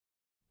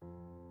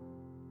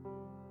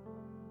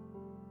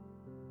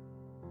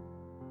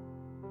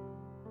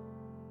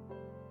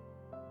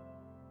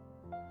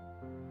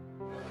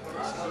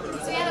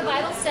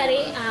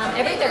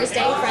every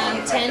Thursday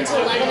from 10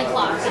 to 11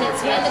 o'clock. And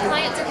it's when the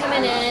clients are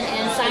coming in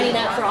and signing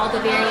up for all the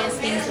various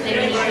things that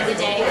they need for the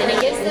day. And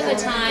it gives them a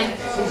time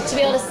to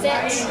be able to sit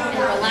and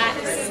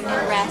relax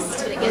and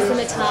rest, but it gives them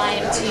a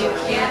time to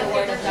hear the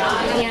Word of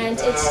God. And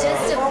it's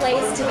just a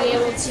place to be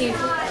able to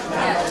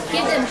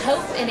give them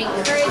hope and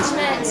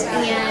encouragement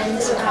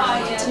and to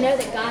know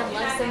that God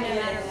loves them no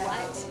matter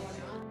what.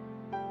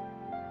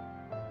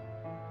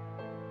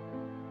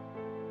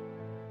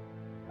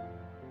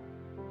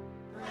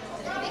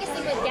 The biggest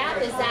thing with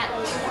GAP is that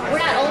we're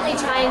not only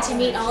trying to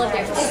meet all of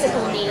their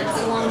physical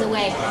needs along the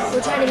way,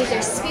 we're trying to meet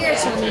their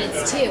spiritual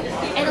needs too.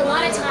 And a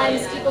lot of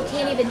times people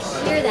can't even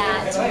hear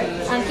that,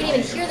 can't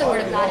even hear the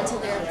Word of God until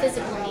their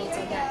physical needs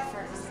are met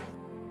first.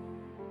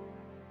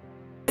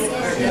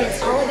 And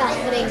it's all about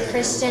putting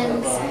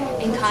Christians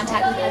in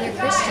contact with other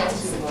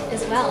Christians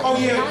as well,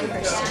 and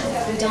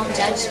non-Christians who don't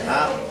judge them.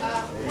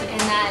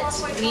 And that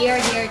we are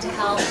here to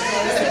help those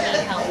that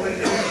need help,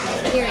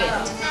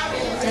 period.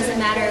 It doesn't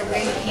matter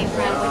where you came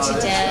from, what you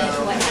did,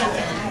 what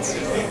happened.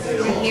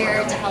 We're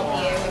here to help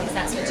you because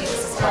that's what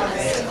Jesus has called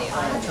us to do.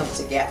 I come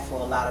to GAP for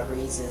a lot of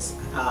reasons.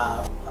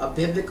 A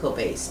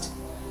biblical-based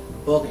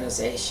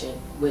organization,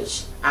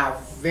 which I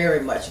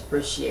very much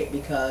appreciate,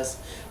 because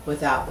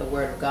without the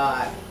Word of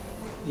God,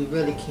 you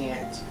really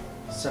can't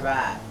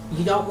survive.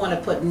 You don't want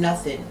to put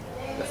nothing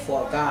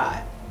before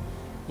God.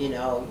 You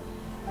know,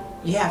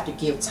 you have to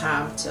give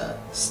time to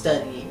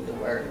studying the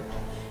Word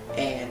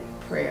and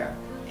prayer.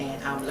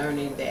 And I'm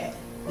learning that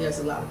there's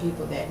a lot of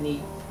people that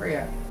need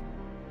prayer.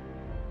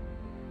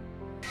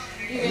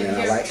 And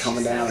I like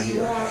coming down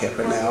here,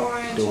 helping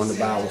out, doing the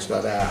Bible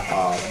study.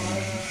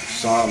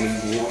 Some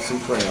want some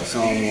prayer,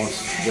 some want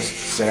to just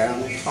sit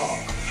down and talk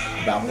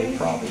about their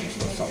problems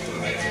or something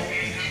like that.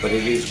 But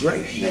it is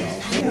great, you know.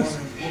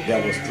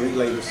 There was 3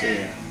 ladies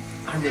saying,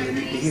 I really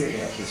need to hear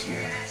that this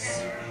morning.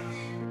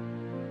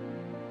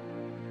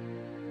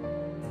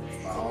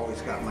 I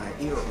always got my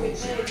ear open.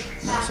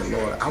 And I said,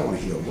 Lord, I want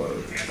to hear a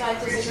word. What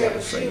you got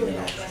to say, you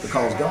know,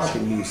 because God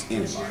can use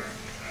anybody.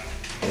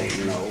 And,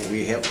 you know,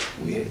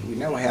 we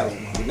never had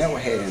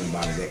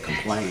anybody that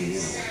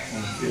complained,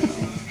 you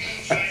know.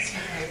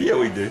 Yeah,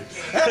 we do.